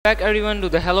Back everyone to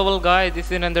the Hello World Guy. This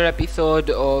is another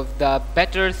episode of the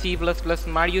better C++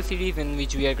 Mario series in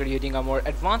which we are creating a more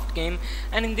advanced game,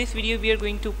 and in this video we are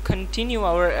going to continue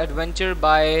our adventure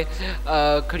by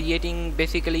creating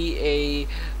basically a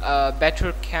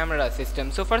better camera system.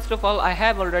 So first of all, I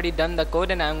have already done the code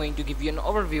and I am going to give you an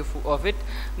overview of it,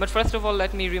 but first of all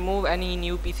let me remove any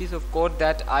new pieces of code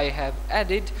that I have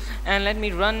added and let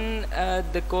me run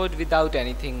the code without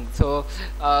anything. So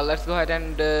let's go ahead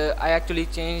and I actually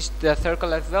changed the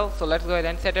circle as well, so let's go ahead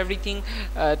and set everything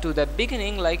to the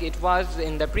beginning like it was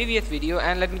in the previous video,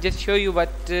 and let me just show you what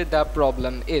the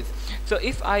problem is. So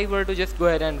if I were to just go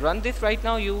ahead and run this right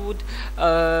now, you would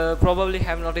probably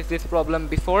have noticed this problem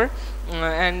before,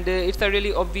 and it's a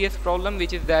really obvious problem,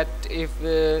 which is that if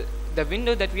the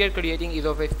window that we are creating is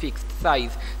of a fixed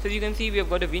size. So you can see we have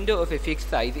got a window of a fixed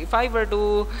size. If I were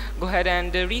to go ahead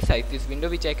and resize this window,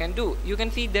 which I can do, you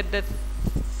can see that the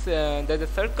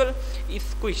circle is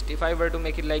squished. If I were to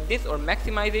make it like this or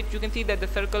maximize it, you can see that the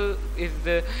circle is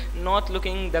not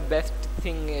looking the best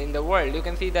thing in the world. You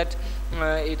can see that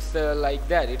it's like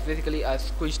that. It's basically a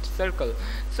squished circle.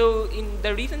 So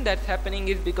the reason that's happening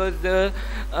is because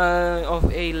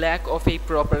of a lack of a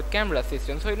proper camera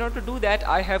system. So in order to do that,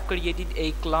 I have created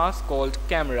a class called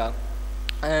camera.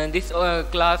 And this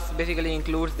class basically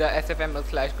includes the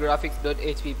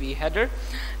SFML/graphics.hpp header,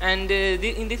 and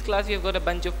in this class we have got a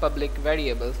bunch of public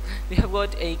variables. We have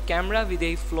got a camera with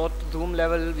a float zoom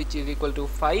level which is equal to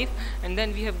 5, and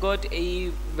then we have got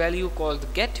a value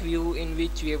called getView, in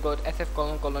which we have got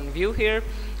sf::view here,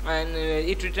 and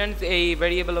it returns a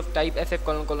variable of type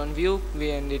sf::view,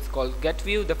 and it's called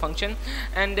getView, the function.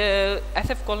 And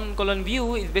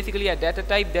sf::view is basically a data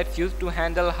type that's used to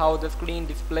handle how the screen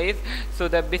displays. So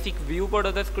the basic viewport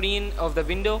of the screen of the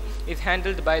window is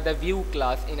handled by the view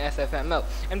class in SFML,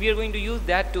 and we are going to use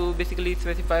that to basically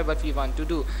specify what we want to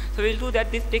do. So we'll do that.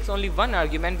 This takes only one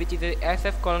argument, which is a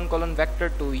sf::vector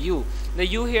to u. The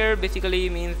u here basically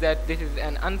means that this is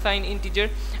an unsigned integer,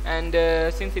 and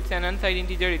since it's an unsigned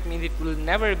integer, it means it will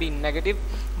never be negative,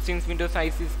 since window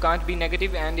sizes can't be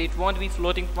negative, and it won't be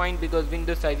floating point because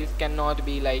window sizes cannot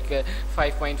be like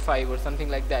 5.5 or something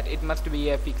like that. It must be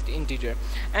a fixed integer.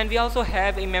 And we also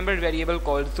have a member variable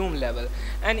called zoom level,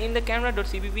 and in the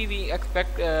camera.cpp we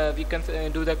expect we can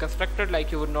do the constructor like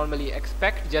you would normally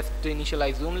expect, just to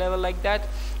initialize zoom level like that.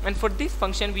 And for this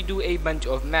function we do a bunch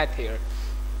of math here.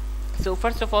 So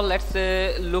first of all, let's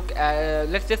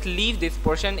let's just leave this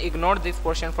portion, ignore this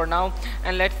portion for now,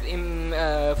 and let's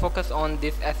focus on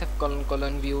this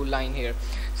sf::view line here.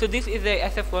 So this is a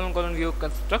sf::view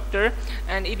constructor,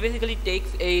 and it basically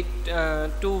takes a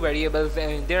two variables.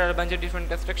 There are a bunch of different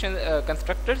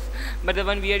constructors, but the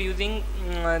one we are using,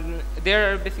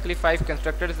 there are basically 5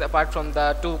 constructors apart from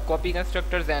the 2 copy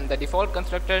constructors and the default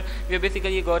constructor. We have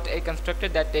basically got a constructor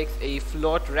that takes a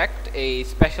float rect, a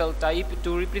special type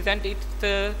to represent its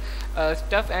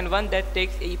stuff, and one that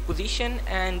takes a position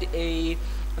and a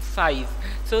size.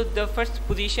 So the first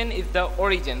position is the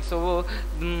origin. So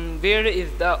where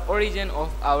is the origin of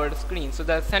our screen? So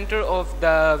the center of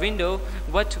the window,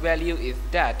 what value is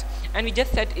that? And we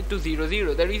just set it to 0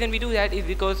 0. The reason we do that is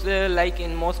because like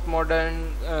in most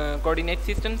modern coordinate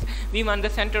systems, we want the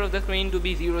center of the screen to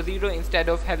be 0 0 instead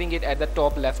of having it at the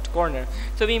top left corner.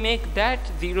 So we make that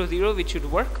 0 0, which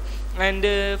should work. And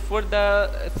for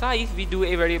the size we do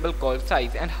a variable called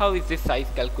size. And how is this size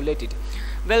calculated?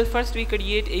 Well, first we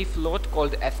create a float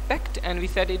called aspect, and we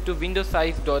set it to window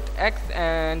size.x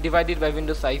and divided by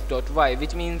window size.y,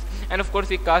 which means, and of course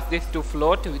we cast this to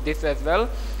float with this as well,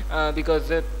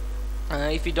 because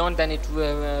if we don't, then it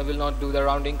will not do the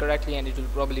rounding correctly and it will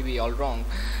probably be all wrong.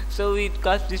 So we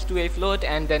cast this to a float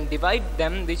and then divide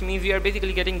them, which means we are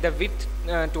basically getting the width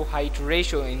to height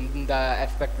ratio in the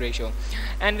aspect ratio.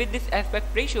 And with this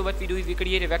aspect ratio, what we do is we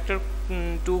create a vector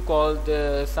 2 called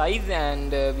size,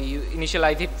 and we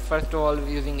initialize it first of all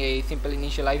using a simple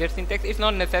initializer syntax. It's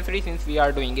not necessary since we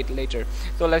are doing it later,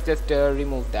 so let's just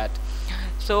remove that.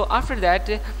 So after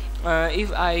that,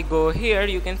 if I go here,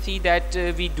 you can see that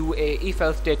we do a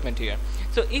if-else statement here.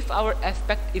 So if our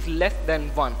aspect is less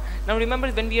than 1, now remember,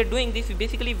 when we are doing this, we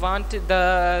basically want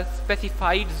the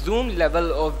specified zoom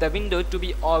level of the window to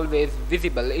be always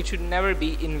visible. It should never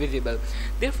be invisible.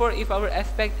 Therefore, if our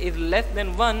aspect is less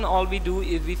than 1, all we do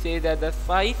is we say that the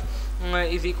size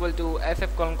is equal to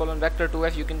sf::vector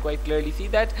 2f. You can quite clearly see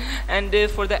that. And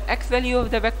for the x value of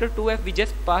the vector 2f, we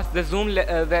just pass the zoom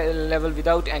level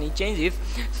without any changes.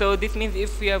 So this means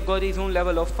if we have got a zoom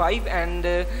level of 5 and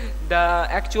the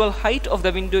actual height of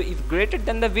the window is greater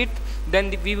than the width,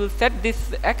 then we will set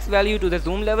this x value to the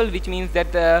zoom level, which means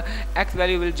that the x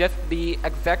value will just be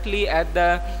exactly at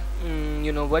the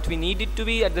what we need it to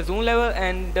be at the zoom level,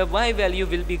 and the y value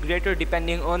will be greater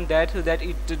depending on that, so that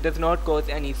it does not cause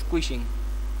any squishing.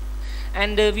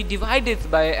 And we divide this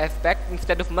by aspect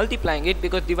instead of multiplying it,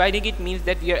 because dividing it means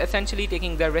that we are essentially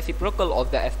taking the reciprocal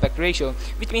of the aspect ratio,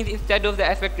 which means instead of the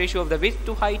aspect ratio of the width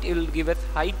to height, it will give us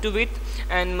height to width,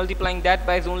 and multiplying that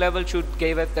by zoom level should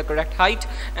give us the correct height.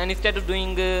 And instead of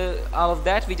doing all of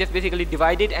that, we just basically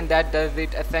divide it, and that does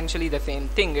it essentially the same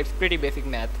thing. It's pretty basic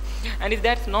math. And if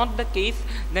that's not the case,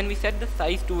 then we set the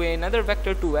size to another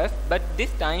vector 2f, but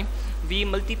this time we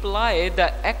multiply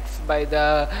the x by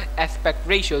the aspect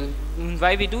ratio.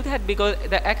 Why we do that? Because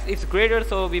the x is greater,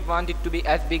 so we want it to be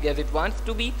as big as it wants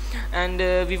to be, and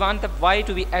we want the y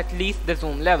to be at least the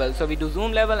zoom level. So we do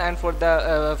zoom level, and for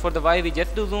the y we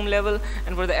just do zoom level,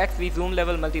 and for the x we zoom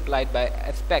level multiplied by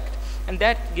aspect, and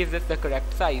that gives us the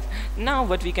correct size. Now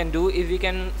what we can do is we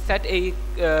can set a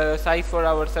size for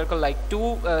our circle like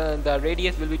 2. The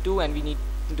radius will be 2, and we need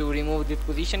to remove this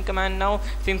position command now,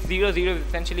 since 0 0 is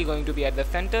essentially going to be at the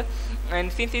center,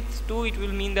 and since it's 2, it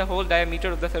will mean the whole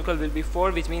diameter of the circle will be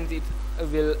 4, which means it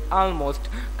will almost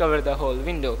cover the whole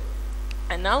window.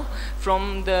 And now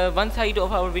from the one side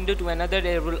of our window to another,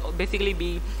 there will basically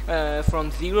be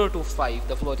from 0 to 5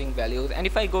 the floating values. And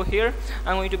if I go here,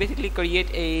 I'm going to basically create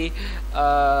a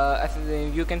as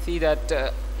you can see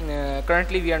that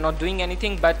currently we are not doing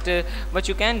anything, but what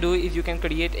you can do is you can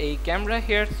create a camera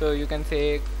here. So you can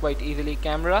say quite easily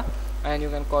camera, and you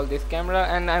can call this camera,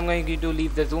 and I'm going to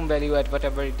leave the zoom value at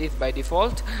whatever it is by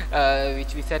default,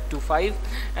 which we set to 5,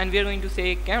 and we are going to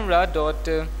say camera dot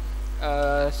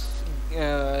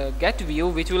get view,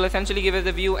 which will essentially give us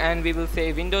the view, and we will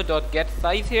say window dot get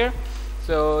size here.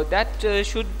 So that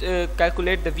should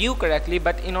calculate the view correctly,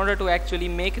 but in order to actually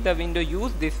make the window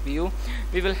use this view,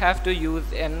 we will have to use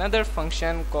another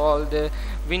function called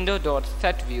window dot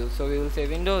set view. So we will say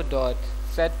window dot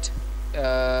set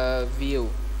view.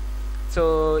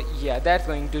 So yeah, that's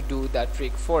going to do that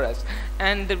trick for us.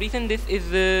 And the reason this is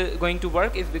going to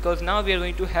work is because now we are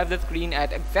going to have the screen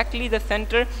at exactly the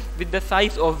center with the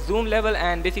size of zoom level,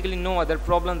 and basically no other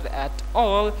problems at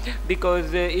all,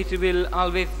 because it will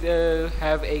always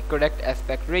have a correct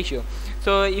aspect ratio.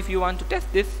 So if you want to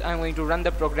test this, I'm going to run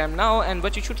the program now, and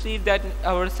what you should see is that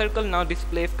our circle now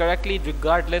displays correctly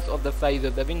regardless of the size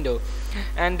of the window.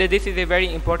 And this is a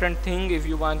very important thing if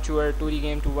you want your 2D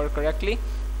game to work correctly.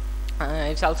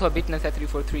 It's also a bit necessary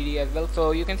for 3D as well.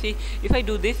 So you can see if I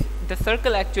do this, the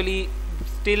circle actually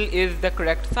still is the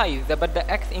correct size, but the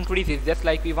x increases just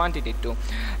like we wanted it to.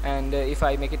 And if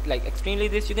I make it like extremely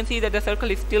this, you can see that the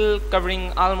circle is still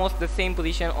covering almost the same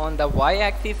position on the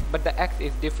y-axis, but the x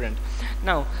is different.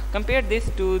 Now compare this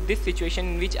to this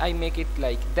situation in which I make it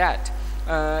like that.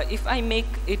 If I make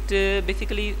it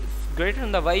basically greater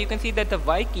than the y, you can see that the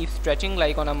y keeps stretching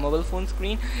like on a mobile phone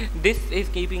screen. This is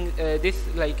keeping this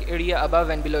like area above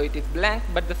and below it is blank,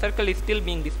 but the circle is still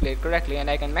being displayed correctly, and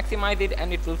I can maximize it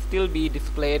and it will still be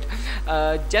displayed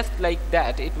just like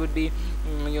that. It would be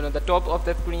the top of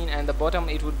the screen and the bottom,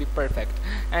 it would be perfect.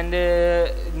 And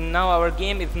now our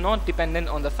game is not dependent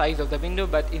on the size of the window,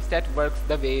 but instead works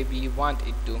the way we want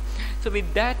it to. So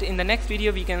with that, in the next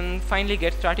video we can finally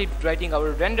get started writing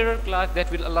our renderer class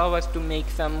that will allow us to make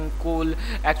some cool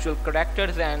actual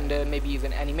characters and maybe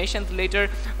even animations later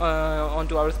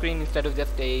onto our screen instead of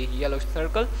just a yellow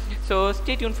circle. So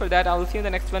stay tuned for that. I will see you in the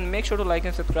next one. Make sure to like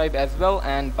and subscribe as well,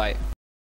 and bye.